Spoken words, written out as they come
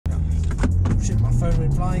phone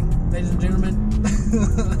went flying, ladies and gentlemen.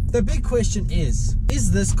 The big question is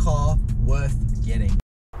this car worth getting?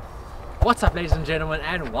 What's up, ladies and gentlemen,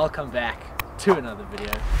 and welcome back to another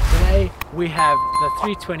video. Today we have the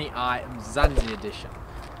 320i Mzanzi Edition.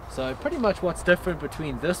 So pretty much what's different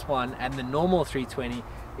between this one and the normal 320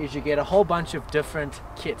 is you get a whole bunch of different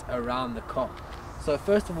kit around the car. So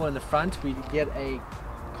first of all, in the front we get a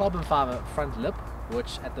carbon fiber front lip,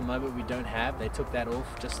 which at the moment we don't have. They took that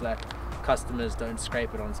off just so that customers don't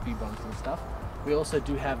scrape it on speed bumps and stuff. We also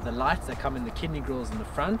do have the lights that come in the kidney grills in the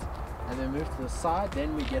front, and then move to the side.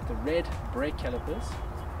 Then we get the red brake calipers.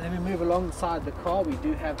 Then we move alongside the car. We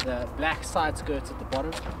do have the black side skirts at the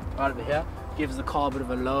bottom right over here. Gives the car a bit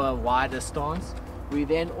of a lower, wider stance. We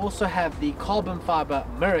then also have the carbon fiber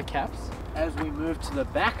mirror caps. As we move to the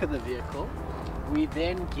back of the vehicle, we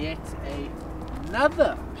then get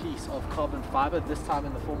another piece of carbon fiber, this time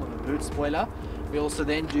in the form of a boot spoiler. We also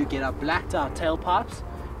then do get our blacked out tailpipes,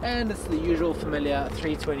 and it's the usual familiar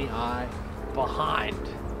 320i behind.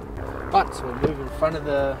 But we'll move in front of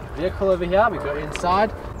the vehicle over here. We go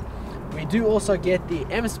inside. We do also get the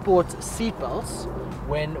M Sport seat belts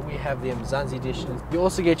when we have the Mzanzi Edition. You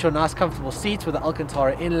also get your nice comfortable seats with the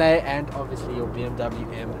Alcantara inlay, and obviously your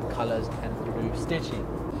BMW M colors and blue stitching.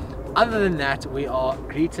 Other than that, we are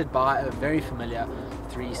greeted by a very familiar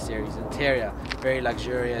 3 Series interior. Very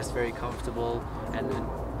luxurious, very comfortable, and an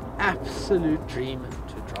absolute dream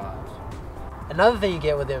to drive. Another thing you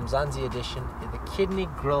get with the Mzanzi Edition is the kidney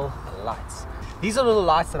grille lights. These are little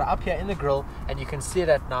lights that are up here in the grille, and you can see it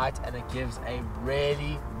at night, and it gives a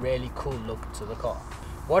really cool look to the car.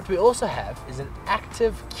 What we also have is an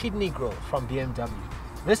active kidney grille from BMW.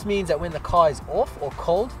 This means that when the car is off or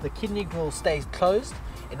cold, the kidney grille stays closed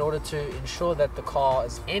in order to ensure that the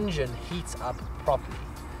car's engine heats up properly.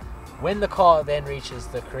 When the car then reaches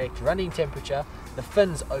the correct running temperature, the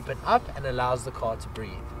fins open up and allows the car to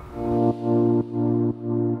breathe.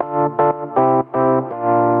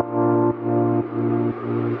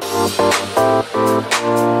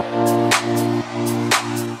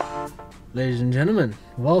 Ladies and gentlemen,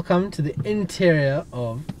 welcome to the interior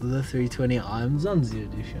of the 320i Mzanzi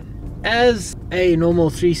Edition. As a normal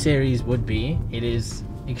 3 Series would be, it is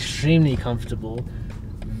extremely comfortable,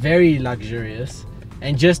 very luxurious,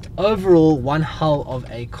 and just overall one hull of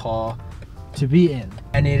a car to be in.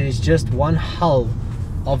 And it is just one hull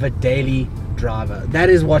of a daily driver. That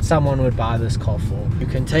is what someone would buy this car for. You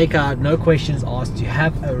can take out, no questions asked. You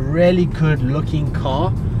have a really good looking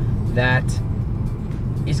car that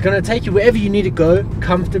is going to take you wherever you need to go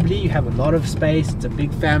comfortably. You have a lot of space. It's a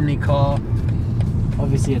big family car.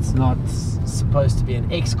 Obviously it's not supposed to be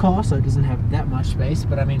an X car, so it doesn't have that much space,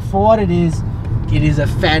 but I mean, for what it is a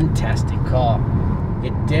fantastic car.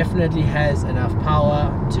 It definitely has enough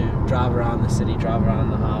power to drive around the city, drive around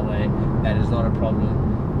the highway. That is not a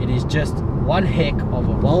problem. It is just one heck of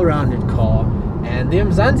a well-rounded car, and the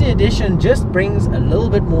Mzanzi Edition just brings a little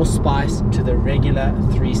bit more spice to the regular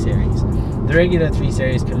 3 Series. The regular 3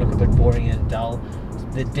 Series can look a bit boring and dull.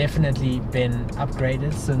 They've definitely been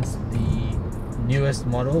upgraded since the newest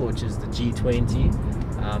model, which is the G20.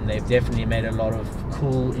 They've definitely made a lot of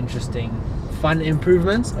cool, interesting, fun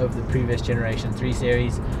improvements over the previous generation 3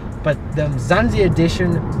 Series, but the Mzanzi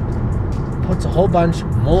Edition puts a whole bunch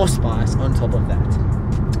more spice on top of that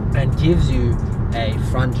and gives you a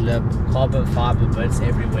front lip, carbon fiber bits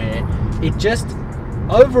everywhere. It just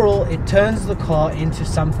overall, it turns the car into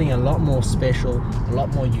something a lot more special, a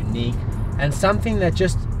lot more unique, and something that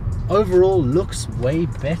just overall looks way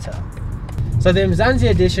better. So the Mzanzi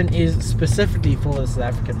Edition is specifically for the South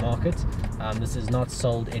African market. This is not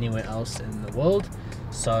sold anywhere else in the world.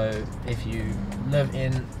 So if you live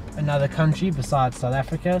in another country besides South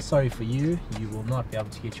Africa, sorry for you, you will not be able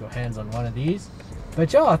to get your hands on one of these.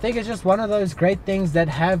 But yeah, I think it's just one of those great things that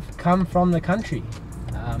have come from the country.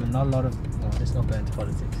 Not a lot of, well, let's not go into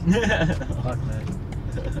politics. Fuck no.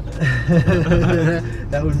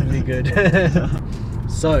 That wouldn't be good.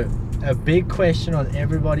 So, a big question on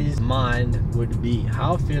everybody's mind would be,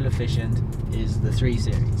 how fuel efficient is the 3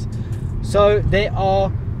 Series? So there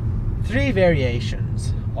are 3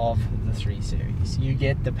 variations of the 3 Series. You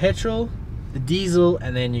get the petrol, the diesel,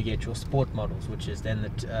 and then you get your sport models, which is then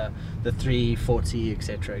the 340,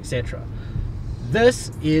 etc, etc.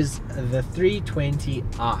 This is the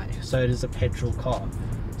 320i, so it is a petrol car.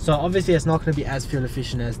 So obviously it's not going to be as fuel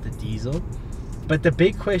efficient as the diesel, but the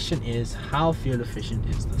big question is, how fuel efficient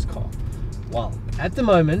is this car? Well, at the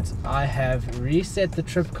moment I have reset the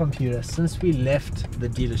trip computer since we left the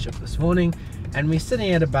dealership this morning, and we're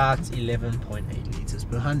sitting at about 11.8 liters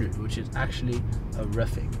per 100, which is actually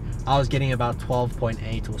horrific. I was getting about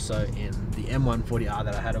 12.8 or so in the M140i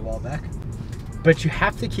that I had a while back. But you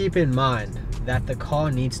have to keep in mind that the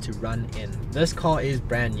car needs to run in. This car is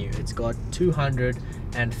brand new. It's got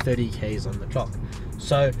 230 Ks on the clock.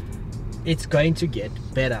 So it's going to get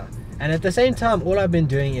better. And at the same time, all I've been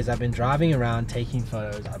doing is I've been driving around taking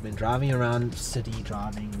photos. I've been driving around city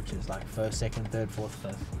driving, which is like first, second, third, fourth,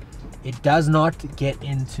 fifth. It does not get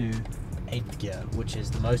into 8th gear, which is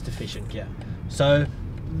the most efficient gear. So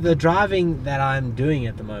the driving that I'm doing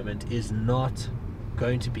at the moment is not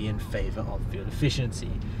going to be in favor of fuel efficiency.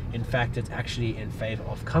 In fact, it's actually in favor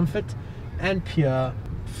of comfort and pure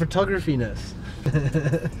photography-ness.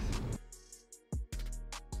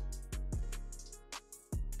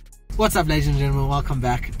 What's up, ladies and gentlemen, welcome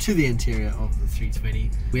back to the interior of the 320.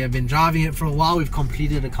 We have been driving it for a while. We've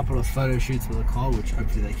completed a couple of photo shoots with the car, which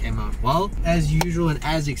hopefully they came out well. As usual and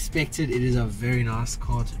as expected, it is a very nice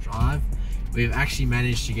car to drive. We've actually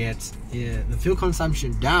managed to get the fuel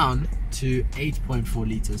consumption down to 8.4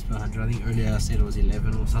 liters per 100. I think earlier I said it was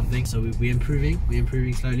 11 or something. So we're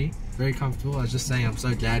improving slowly. Very comfortable. I was just saying I'm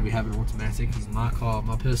so glad we have an automatic, because my car,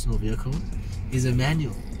 my personal vehicle, is a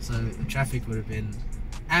manual. So the traffic would have been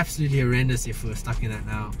absolutely horrendous if we were stuck in that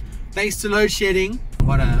now. Thanks to load shedding,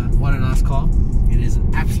 what a nice car. It is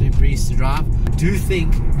an absolute breeze to drive. I do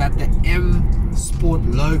think that the M Sport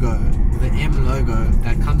logo, the M logo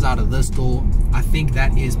that comes out of this door, I think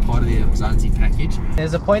that is part of the Mzanzi package.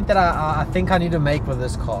 There's a point that I think I need to make with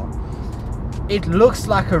this car. It looks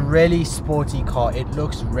like a really sporty car. It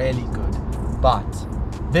looks really good, but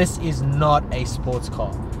this is not a sports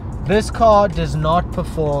car. This car does not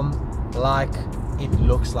perform like it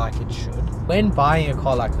looks like it should. When buying a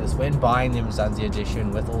car like this, when buying the Mzanzi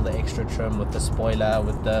Edition with all the extra trim, with the spoiler,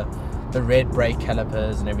 with the red brake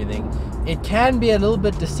calipers and everything, it can be a little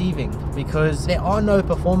bit deceiving because there are no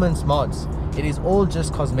performance mods. It is all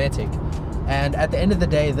just cosmetic. And at the end of the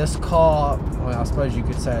day, this car, well, I suppose you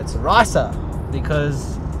could say it's a racer,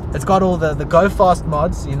 because it's got all the go fast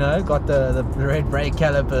mods, you know, got the red brake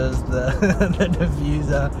calipers, the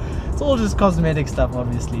diffuser. It's all just cosmetic stuff,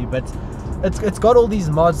 obviously, but it's got all these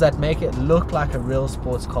mods that make it look like a real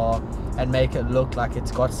sports car and make it look like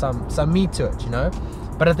it's got some meat to it, you know.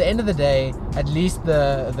 But at the end of the day, at least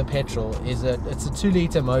the petrol is it's a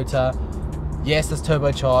 2-liter motor. Yes, it's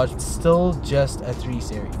turbocharged. It's still just a 3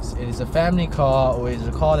 Series. It is a family car, or it is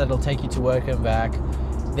a car that'll take you to work and back.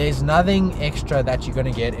 There's nothing extra that you're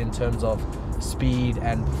going to get in terms of speed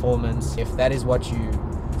and performance. If that is what you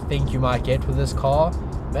think you might get with this car,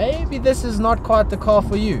 maybe this is not quite the car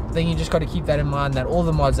for you. I think you just got to keep that in mind, that all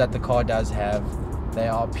the mods that the car does have, they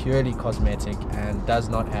are purely cosmetic and does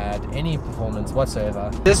not add any performance whatsoever.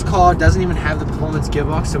 This car doesn't even have the performance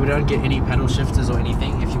gearbox, so we don't get any pedal shifters or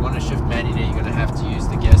anything. If you want to shift manually, you're going to have to use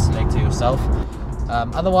the gear selector yourself.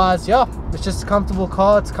 Otherwise, yeah, it's just a comfortable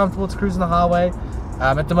car. It's comfortable to cruise on the highway.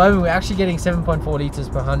 At the moment, we're actually getting 7.4 liters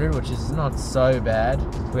per 100, which is not so bad.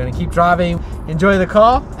 We're going to keep driving, enjoy the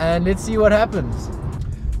car, and let's see what happens.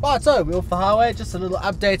 Right, so we're off the highway. Just a little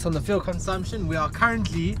update on the fuel consumption. We are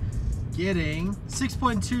currently getting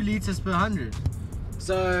 6.2 liters per 100.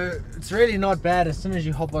 So it's really not bad as soon as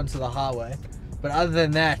you hop onto the highway. But other than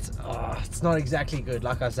that, it's not exactly good.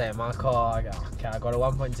 Like I say, my car, I got a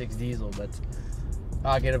 1.6 diesel, but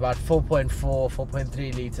I get about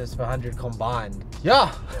 4.3 liters per 100 combined.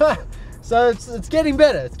 Yeah. So it's getting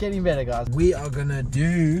better. It's getting better, guys. We are gonna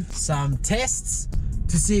do some tests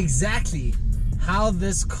to see exactly how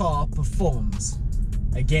this car performs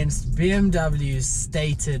against BMW's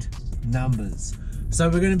stated numbers. So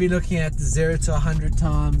we're going to be looking at the 0 to 100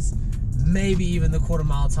 times, maybe even the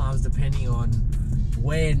quarter-mile times, depending on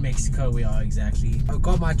where in Mexico we are exactly. I've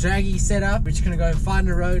got my draggy set up. We're just going to go and find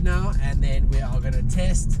a road now, and then we are going to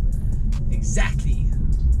test exactly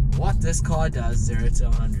what this car does 0 to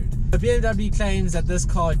 100. The BMW claims that this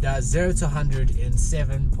car does 0 to 100 in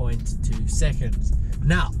 7.2 seconds.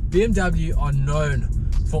 Now, BMW are known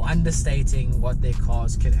for understating what their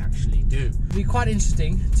cars can actually do. It'll be quite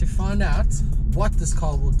interesting to find out what this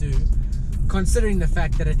car will do, considering the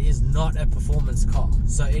fact that it is not a performance car.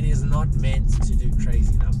 So it is not meant to do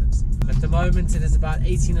crazy numbers. At the moment, it is about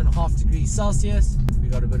 18.5 degrees Celsius. We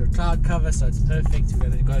got a bit of cloud cover, so it's perfect. We're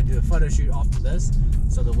going to go and do a photo shoot after this.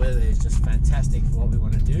 So the weather is just fantastic for what we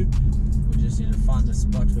want to do. We just need to find a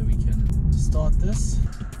spot where we can start this.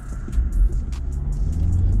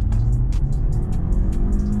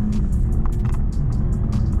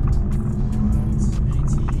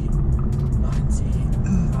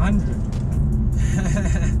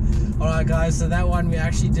 Alright guys, so that one we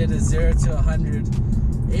actually did a 0 to 100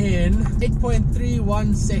 in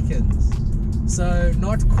 8.31 seconds. So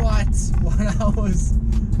not quite what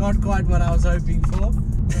I was hoping for,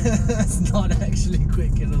 It's not actually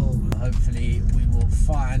quick at all. Hopefully we will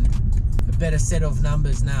find a better set of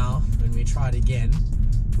numbers now when we try it again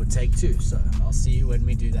for take 2. So I'll see you when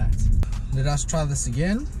we do that. Let us try this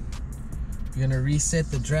again. We're gonna reset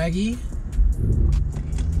the draggy.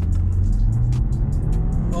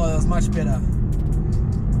 Oh, that was much better.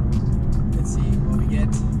 Let's see what we get.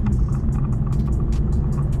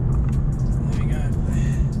 There we go.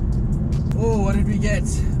 Oh, what did we get?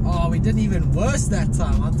 Oh, we did even worse that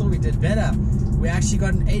time. I thought we did better. We actually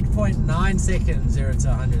got an 8.9 seconds 0 to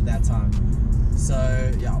 100 that time. So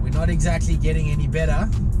yeah, we're not exactly getting any better.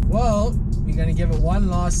 Well, we're gonna give it one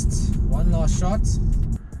last shot.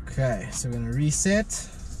 Okay, so we're gonna reset.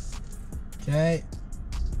 Okay,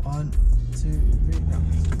 1, 2, 3. No.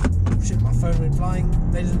 Shit, my phone went flying,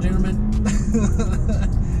 ladies and gentlemen.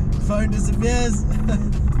 Phone disappears.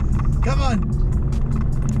 Come on.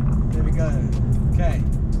 There we go. Okay,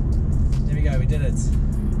 there we go. We did it.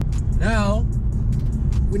 Now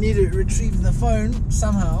we need to retrieve the phone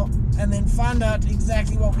somehow and then find out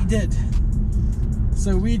exactly what we did.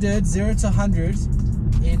 So we did 0 to 100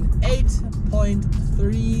 in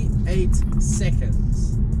 8.38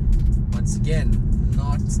 seconds. Once again,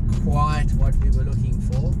 not quite what we were looking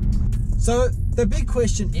for. So the big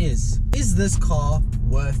question is this car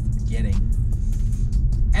worth getting?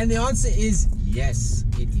 And the answer is yes,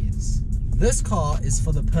 it is. This car is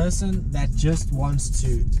for the person that just wants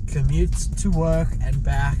to commute to work and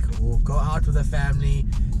back or go out with a family.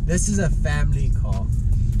 This is a family car,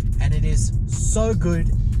 and it is so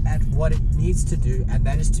good at what it needs to do, and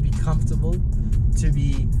that is to be comfortable, to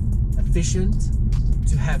be efficient,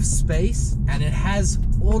 to have space, and it has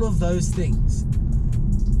all of those things.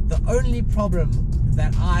 The only problem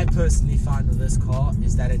that I personally find with this car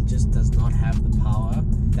is that it just does not have the power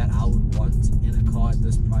that I would want in a car at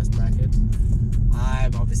this price bracket.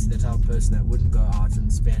 I'm obviously the type of person that wouldn't go out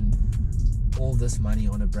and spend all this money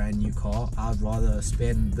on a brand new car. I'd rather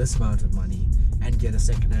spend this amount of money and get a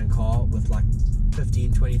second-hand car with like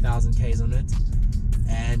 15-20,000 Ks on it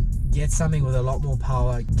and get something with a lot more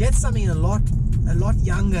power, get something a lot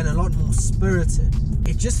younger and a lot more spirited.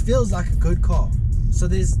 It just feels like a good car. So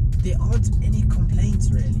there aren't any complaints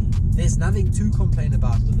really. There's nothing to complain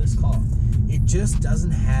about with this car. It just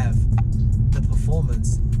doesn't have the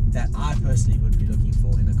performance that I personally would be looking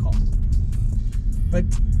for in a car. But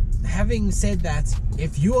having said that,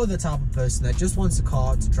 if you're the type of person that just wants a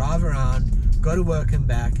car to drive around, go to work and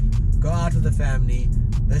back, go out with the family,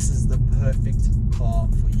 this is the perfect car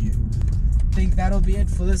for you. I think that'll be it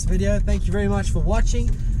for this video. Thank you very much for watching.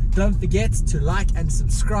 Don't forget to like and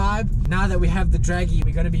subscribe. Now that we have the draggy,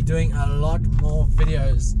 we're going to be doing a lot more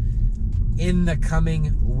videos in the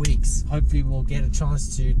coming weeks. Hopefully we'll get a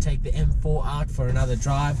chance to take the M4 out for another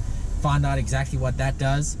drive, find out exactly what that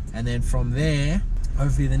does, and then from there,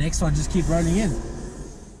 hopefully the next one just keep rolling in.